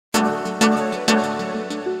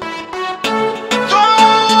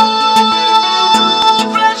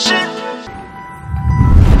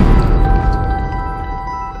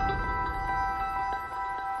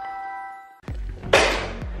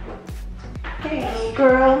Hey,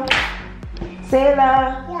 girl. Say hello.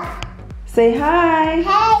 Yeah. Say hi.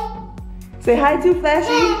 Hey. Say hi to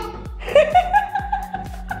Flashy.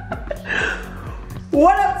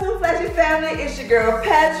 What up, Too Flashy family? It's your girl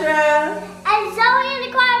Patra. And Zoie in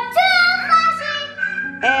the car, Too Flashy.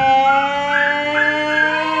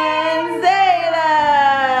 And Zayla.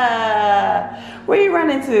 Where you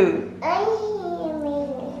running to?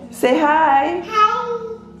 Say hi.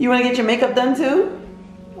 Hi. You want to get your makeup done too?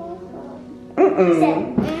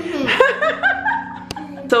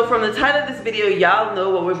 So from the title of this video, y'all know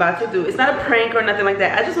what we're about to do. It's not a prank or nothing like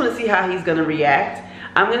that. I just want to see how he's gonna react.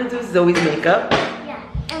 I'm gonna do Zoe's makeup. Yeah,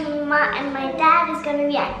 and my dad is gonna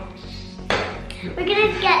react. We're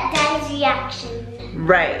gonna get Daddy's reaction.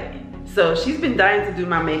 Right. So she's been dying to do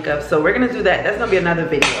my makeup, so we're gonna do that. That's gonna be another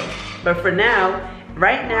video. But for now,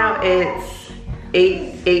 right now it's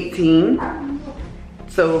 8:18.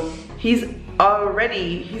 So he's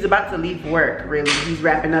about to leave work, really. He's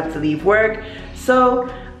wrapping up to leave work. So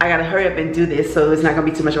I gotta hurry up and do this, so it's not gonna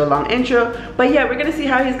be too much of a long intro. But yeah, we're gonna see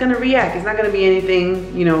how he's gonna react. It's not gonna be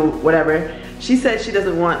anything, you know, whatever. She said she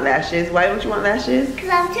doesn't want lashes. Why don't you want lashes? Because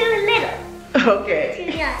I'm too little.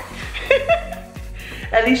 Okay. Too young.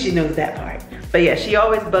 At least she knows that part. But yeah, she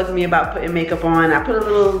always bugs me about putting makeup on. I put a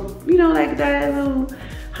little, you know, like that, little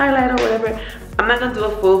highlight or whatever. I'm not gonna do a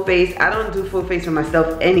full face. I don't do full face for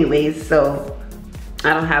myself anyways, so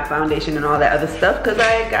I don't have foundation and all that other stuff because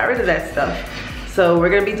I got rid of that stuff. So we're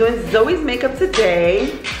gonna be doing Zoe's makeup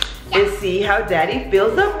today and see how Daddy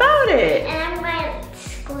feels about it. And I'm wearing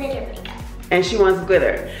glitter makeup. And she wants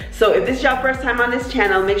glitter. So if this is y'all first time on this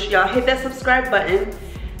channel, make sure y'all hit that subscribe button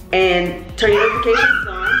and turn your notifications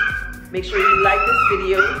on. Make sure you like this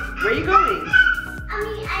video. Where are you going?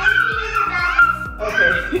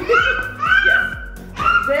 Okay. Yes.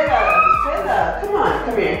 Zayla, come on,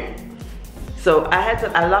 come here. So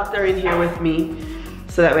I locked her in here with me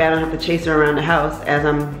so that way I don't have to chase her around the house as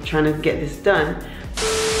I'm trying to get this done.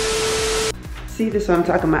 See, this is what I'm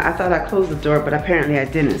talking about. I thought I closed the door, but apparently I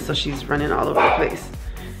didn't, so she's running all over the place.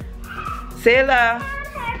 Zayla.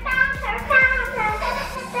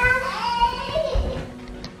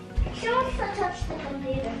 She wants to touch the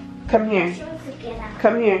computer. Come here. She wants to get out.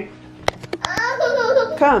 Come here.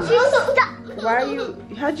 Come. She's stuck. Why are you,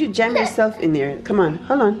 how'd you jam yourself in there? Come on,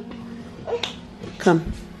 hold on.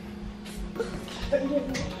 Come.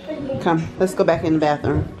 Come, let's go back in the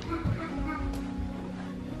bathroom.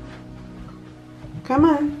 Come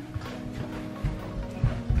on.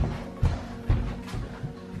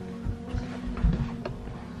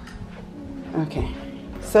 Okay,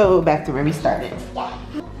 so back to where we started.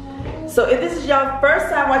 So if this is y'all first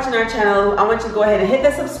time watching our channel, I want you to go ahead and hit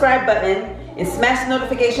that subscribe button and smash the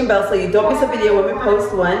notification bell so you don't miss a video when we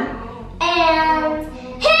post one. And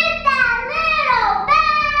hit that little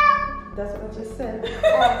bell! That's what I just said.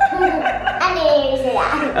 I didn't hear you say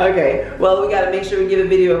that. Okay, well, we gotta make sure we give the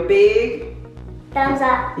video a big thumbs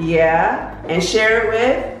up. yeah, and share it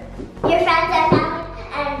with Your friends and family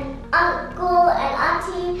and uncle and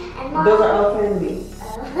auntie and mom. those are all family.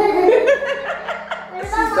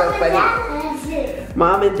 This is so funny.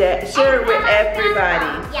 Mom and dad, share it with everybody.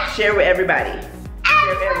 Yeah. Share with everybody. Share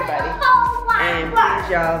with everybody. And please,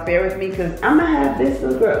 y'all, bear with me because I'm gonna have this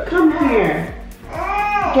little girl. Come here.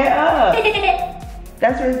 Get up.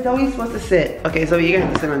 That's where Zoe's supposed to sit. Okay, so you're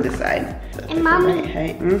gonna have to sit on this side. And Mommy. Right,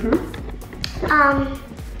 hey.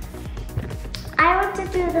 I want to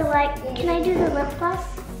do the can I do the lip gloss?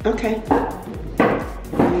 Okay.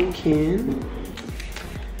 You can.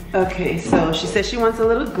 Okay, so she said she wants a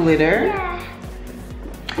little glitter. Yeah.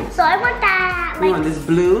 So I want that You want this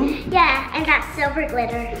blue? Yeah, and that silver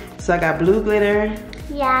glitter. So I got blue glitter.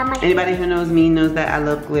 Yeah, Anybody who knows me knows that I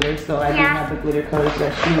love glitter, so I do Yeah. have the glitter colors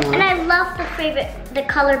that she wants. And I love the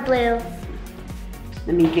color blue.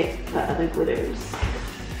 Let me get the other glitters.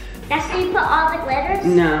 That's where you put all the glitters?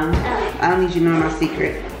 No, Oh. I don't need you to know my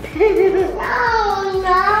secret.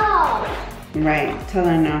 No. Right, tell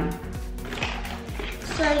her no.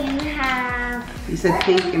 So you have... You said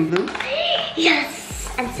pink and blue? Yes,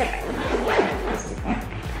 and silver.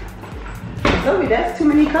 Zoe, that's too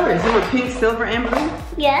many colors. You want pink, silver, and blue?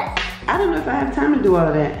 Yes. I don't know if I have time to do all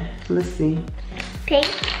of that. Let's see. Pink,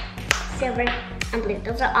 silver, and blue.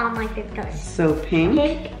 Those are all my favorite colors. So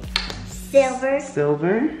pink, Silver,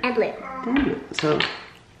 silver, and blue. and blue. So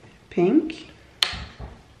pink,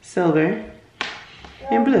 silver,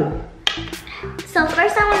 and blue. So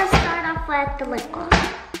first I want to start off with the lip gloss.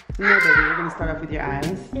 No, baby, we're gonna start off with your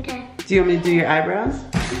eyes. Okay. Do you want me to do your eyebrows?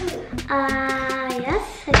 Yes.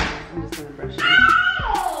 I'm just gonna brush it.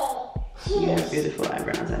 You have beautiful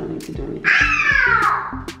eyebrows. I don't need to do anything.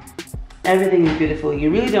 Everything is beautiful. You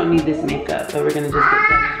really don't need this makeup, but we're gonna just get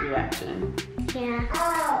Daddy's reaction. Yeah.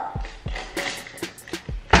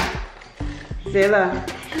 Zayla.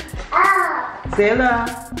 Zayla.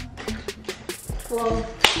 Whoa.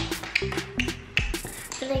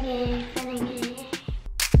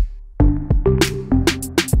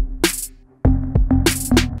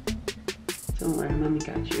 Don't worry, Mommy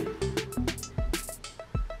got you.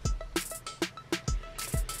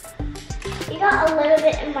 You got a little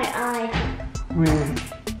bit in my eye. Where?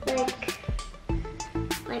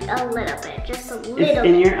 Like a little bit, just a little It's bit.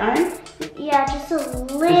 in your eye? Yeah, just a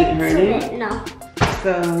little hurting? bit. No.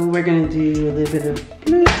 So we're gonna do a little bit of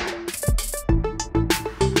blue.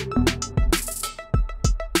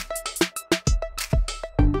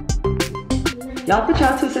 Y'all put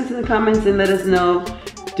y'all 2 cents in the comments and let us know,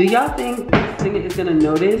 do y'all think Stingah is gonna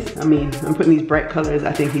notice? I mean, I'm putting these bright colors,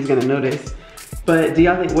 I think he's gonna notice. But do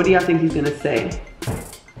y'all think, what do y'all think he's gonna say?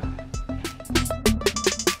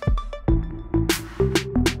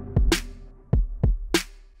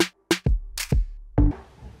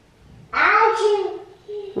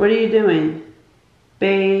 What are you doing?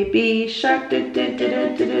 Baby shark,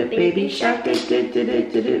 baby shark,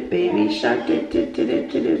 baby shark,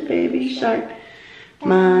 baby shark.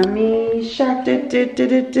 Mommy shark,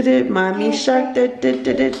 mommy shark,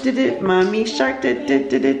 mommy shark,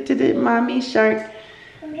 mommy shark.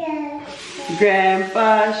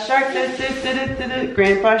 Grandpa shark,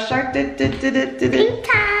 grandpa shark. Pink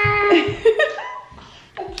time.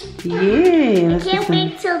 Yeah. I can't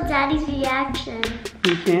wait till Daddy's reaction.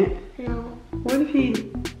 You can't? No. What if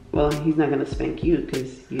he, well, he's not gonna spank you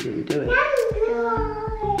because you didn't do it.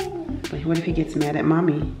 But what if he gets mad at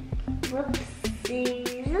Mommy?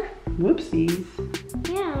 Whoopsies. Whoopsies.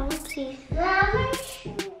 Yeah, whoopsies.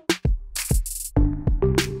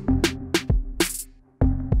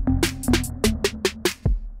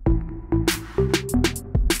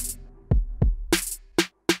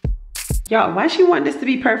 Y'all, why she want this to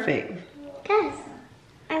be perfect? Because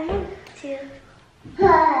I want to.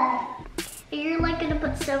 You're like gonna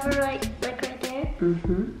put silver like right there?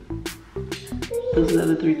 Mm-hmm. Those are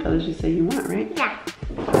the 3 colors you say you want, right? Yeah.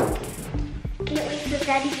 Can't wait for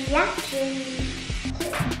Daddy's reaction.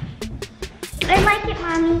 I like it,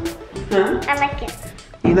 Mommy. Huh? I like it.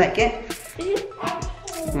 You like it?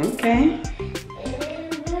 Mm-hmm. Okay.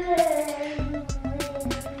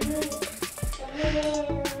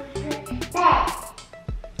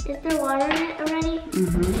 Is there water in it already?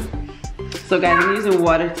 Mm-hmm. So guys, I'm using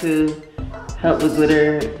water to help the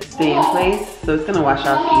glitter stay in place. So it's gonna wash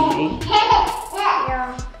off easy. Yeah.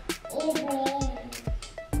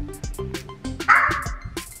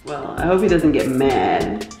 Well, I hope he doesn't get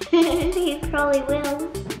mad. He probably will.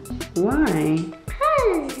 Why?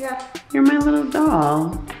 Because, You're my little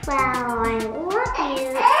doll. well, I love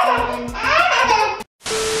you.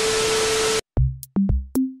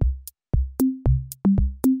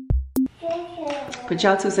 Put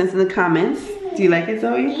y'all 2 cents in the comments. Do you like it,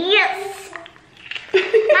 Zoe? Yes.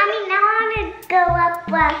 Mommy, now I want to go up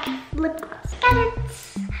lip gloss.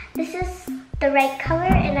 This is the right color,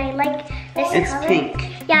 and I like this color. It's pink.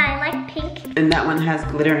 Yeah, I like pink. And that one has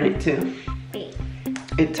glitter in it too. Wait.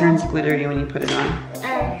 It turns glittery when you put it on.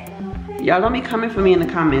 Y'all don't be coming for me in the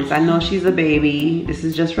comments. I know she's a baby. This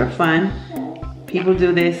is just for fun. People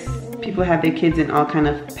do this. People have their kids in all kind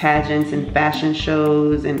of pageants and fashion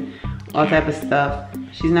shows and all type of stuff.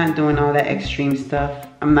 She's not doing all that extreme stuff.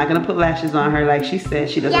 I'm not gonna put lashes on her like she said.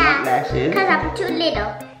 She doesn't want lashes. Because I'm too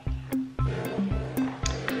little.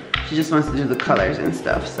 She just wants to do the colors and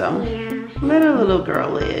stuff, so Yeah. let a little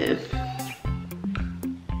girl live.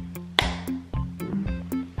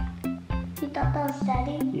 You thought that was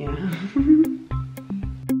Daddy? Yeah.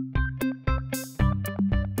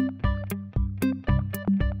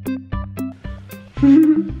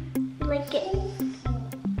 Like it.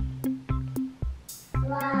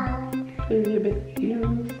 Wow. Put your big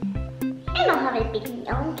nose. I don't have a big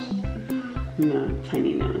nose. No,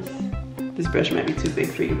 tiny nose. This brush might be too big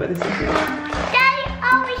for you, but it's okay. Daddy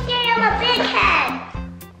always say I'm a big head.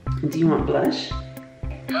 Do you want blush?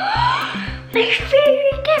 My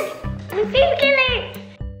favorite color. My favorite color.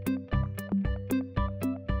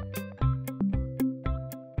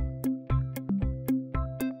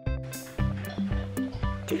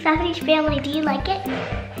 To Family's family, do you like it?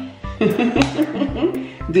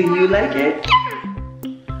 Do you like it?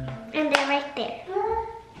 And they're right there.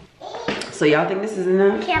 So y'all think this is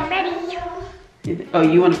enough? Okay, I'm ready. Oh,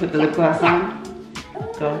 you want to put the lip gloss on?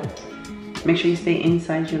 Go. Make sure you stay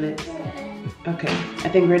inside your lips. Okay, I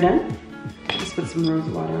think we're done. Let's put some rose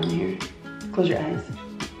water on here. Close your eyes.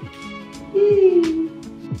 Yay.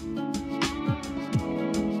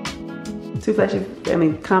 Too Flashy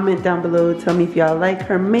Family, comment down below. Tell me if y'all like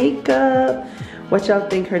her makeup. What y'all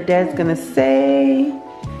think her dad's gonna say.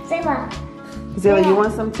 Zilla. Zilla, you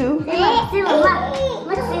want some too? Zilla,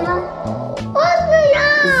 what? Zilla?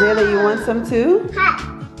 Zilla, you want some too?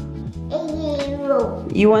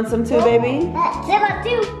 You want some too, baby? Zilla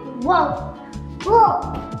too. Whoa. Whoa.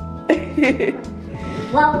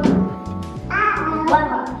 Whoa.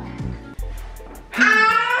 Whoa.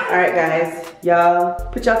 Alright guys, y'all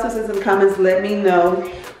put y'all 2 cents in the comments. Let me know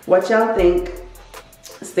what y'all think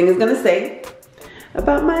Stingah's gonna say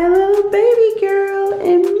about my little baby girl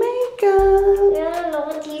in makeup. I don't know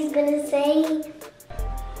what he's gonna say.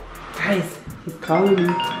 Guys, he's calling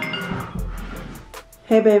me.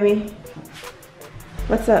 Hey baby,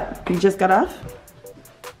 what's up? You just got off?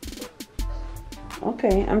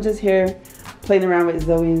 Okay, I'm just here playing around with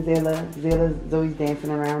Zoe and Zilla. Zoe's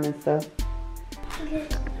dancing around and stuff. Okay.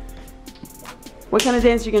 What kind of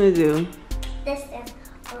dance you gonna do? This dance.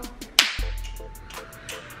 Oh.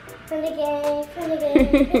 For the game, for the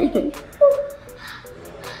game,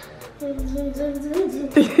 for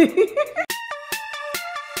the game.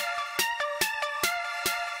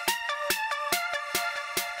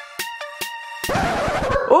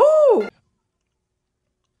 Ooh!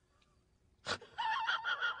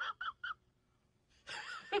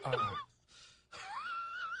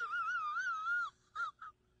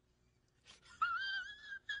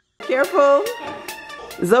 Careful.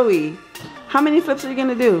 Zoe, how many flips are you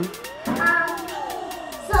gonna do?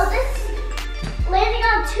 So this landing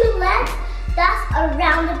on 2 legs, that's a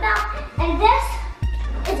roundabout, and this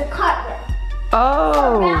is a cartwheel. Oh.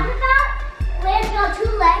 So roundabout, landing on 2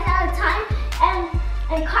 legs at a time,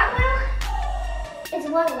 and cartwheel is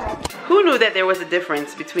 1 leg. Who knew that there was a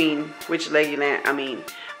difference between which leg you land? I mean,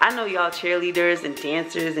 I know y'all cheerleaders and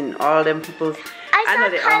dancers and all them people. I know saw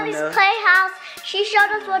they all Kylie's know. Playhouse. She showed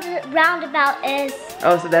us what a roundabout is.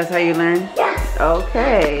 Oh, so that's how you learn? Yes.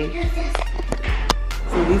 Okay. Yes, yes.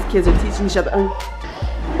 So these kids are teaching each other.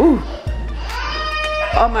 Ooh.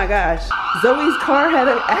 Oh my gosh. Zoe's car had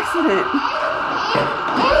an accident.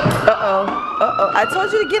 Uh-oh. Uh-oh. I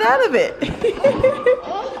told you to get out of it.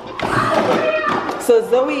 So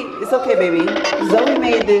Zoe, it's okay, baby. Zoe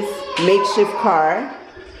made this makeshift car,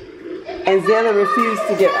 and Zilla refused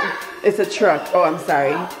to get. It's a truck. Oh, I'm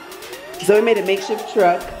sorry. Zoe made a makeshift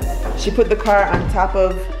truck. She put the car on top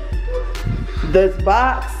of the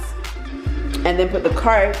box, and then put the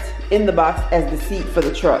cart in the box as the seat for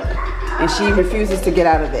the truck. And she refuses to get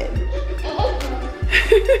out of it.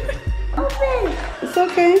 Open. It's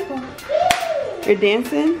okay. You're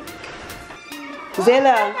dancing?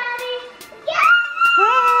 Zilla.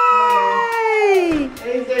 Hi.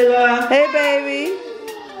 Hey Zilla. Hey baby.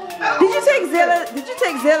 Did you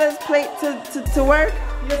take Zilla's plate to work?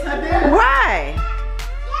 Yes, I did. Why?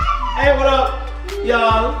 Hey, what up,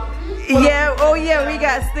 y'all? Yeah, oh yeah, we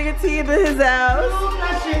got Stingah Tee into his house.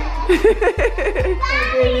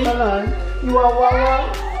 Hold on. You want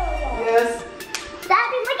Wawa? Yes.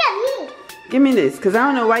 Daddy, look at me. Give me this, cause I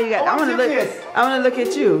don't know why you got. I wanna look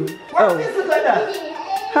at you. Why does this look like that?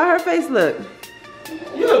 How her face look?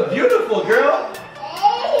 You look beautiful, girl.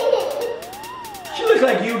 She looks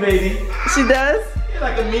like you, baby. She does? You're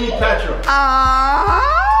like a mini Patra. Aww.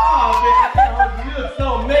 Oh man, I can't hold you. You look so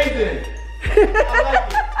amazing. I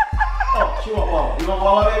like it. Oh, she want Wawa. You want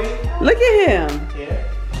Wawa, baby? Look at him. Yeah.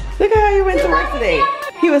 Look at how he went to work today.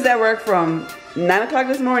 He was at work from 9 o'clock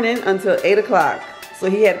this morning until 8 o'clock. So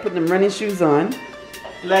he had to put them running shoes on.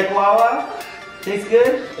 You like Wawa? Tastes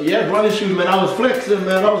good? Yeah, running shoes, man. I was flexing,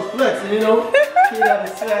 man. I was flexing, you know. You got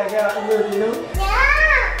to swag out a little, you know.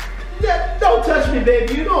 Yeah, don't touch me,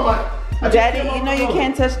 baby. You know my... Daddy, you know you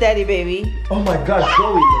can't touch Daddy, baby. Oh my gosh,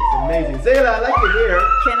 Zoe looks amazing. Zayla, I like your hair.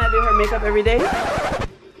 Can I do her makeup every day?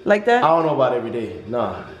 Like that? I don't know about every day,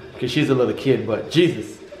 nah. Because she's a little kid, but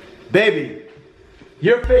Jesus. Baby,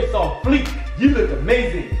 your face on fleek. You look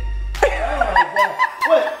amazing. Oh my God.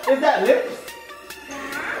 What, is that lips?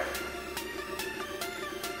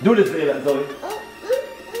 Do this, Zayla, Zoe.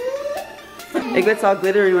 It gets all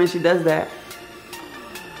glittery when she does that.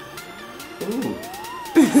 Ooh.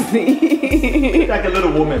 Like a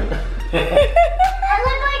little woman. I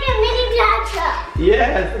look like a mini Patra.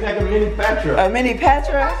 Yeah, it's like a mini Patra. A mini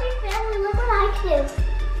Patra? Family, look what I can do.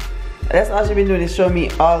 That's all she's been doing is show me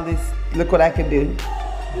all this. Look what I can do.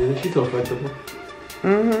 Yeah, she's so flexible.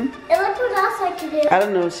 And look what else I can do. I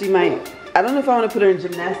don't know, she might. I don't know if I want to put her in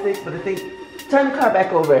gymnastics, but I think, turn the car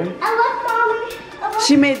back over. I look, Mommy. I look.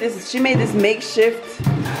 She made this makeshift.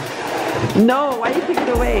 No, why you pick it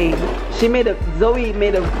away? Zoe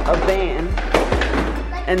made a van.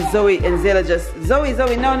 And Zoe and Zilla just, Zoe,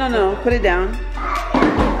 no, put it down.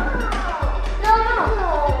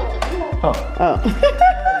 Huh. Oh.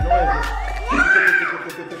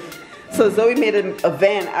 So Zoe made a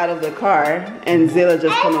van out of the car, and Zilla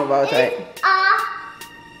just come over outside.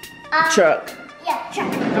 Truck. Yeah,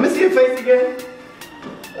 truck. Let me see your face again.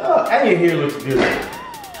 Oh, and your hair looks good.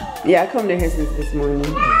 Yeah, I combed her hair since this morning.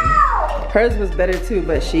 Hers was better too,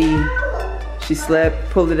 but she slept,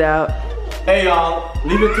 pulled it out. Hey y'all,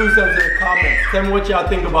 leave your 2 cents in the comments. Tell me what y'all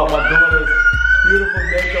think about my daughter's beautiful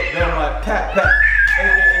makeup done by Pat,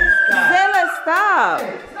 aka Sky. Zilla, stop.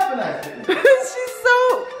 Hey, stop it. She's so...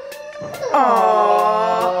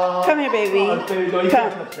 Aww. Come here, baby.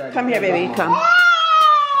 Come here, baby. Come.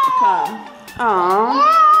 Aww.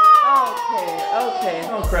 Okay.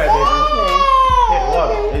 Don't cry, baby. Hey,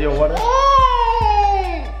 water. Hey, your water.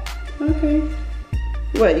 Okay.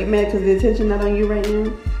 What, you mad because the attention not on you right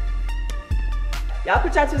now? Y'all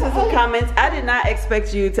put y'all 2 cents in the comments. I did not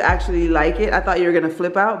expect you to actually like it. I thought you were gonna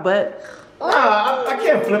flip out, but... Nah, I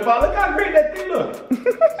can't flip out. Look how great that thing looks.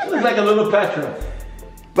 It looks like a little Patra.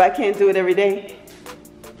 But I can't do it every day.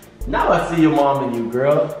 Now I see your mom and you,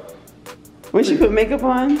 girl. When she put makeup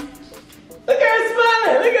on? Look at her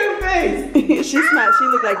smiling. Look at her face. She smiled. She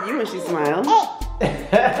looked like you when she smiled.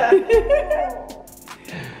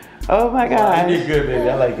 Oh my gosh. You did good, baby.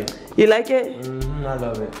 I like it. You like it? Mm-hmm, I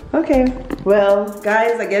love it. Okay. Well,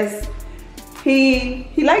 guys, I guess he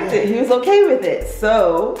liked it. He was okay with it.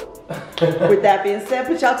 So, with that being said,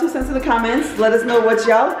 put y'all 2 cents in the comments. Let us know what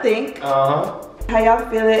y'all think. Uh-huh. How y'all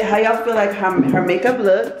feel it? How y'all feel like her makeup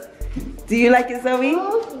looked? Do you like it, Zoe?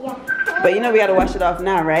 Yeah. But you know we gotta wash it off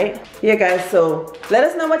now, right? Yeah, guys, so let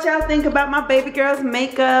us know what y'all think about my baby girl's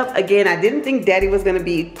makeup. Again, I didn't think Daddy was gonna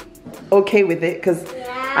be okay with it because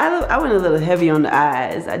I went a little heavy on the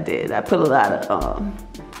eyes. I did. I put a lot of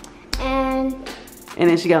And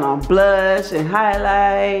then she got on blush and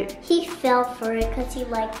highlight. he fell for it because he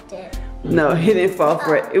liked it. No, he didn't fall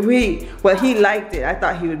for it. Well, he liked it. I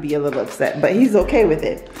thought he would be a little upset, but he's okay with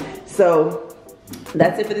it. So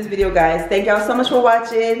that's it for this video, guys. Thank y'all so much for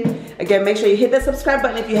watching. Again, make sure you hit that subscribe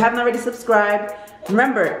button if you haven't already subscribed.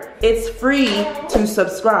 Remember, it's free to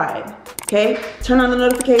subscribe, okay? Turn on the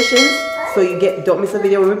notifications so you don't miss a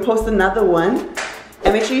video when we post another one.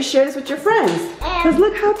 And make sure you share this with your friends. Because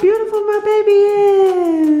look how beautiful my baby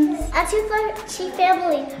is. And to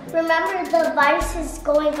family, remember the virus is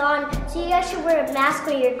going on, so you guys should wear a mask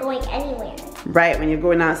when you're going anywhere. Right, when you're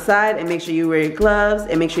going outside, and make sure you wear your gloves,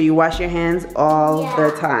 and make sure you wash your hands all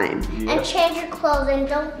the time. And change your clothes, and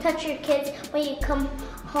don't touch your kids when you come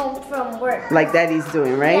home from work. Like Daddy's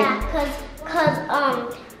doing, right? Yeah, cause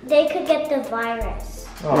they could get the virus.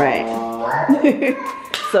 Right.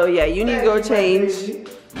 So yeah, you need to go change.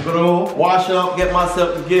 I'm gonna go wash up, get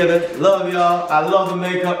myself together. Love y'all. I love the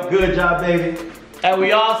makeup. Good job, baby. And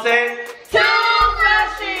we all say,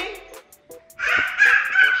 toothbrushing.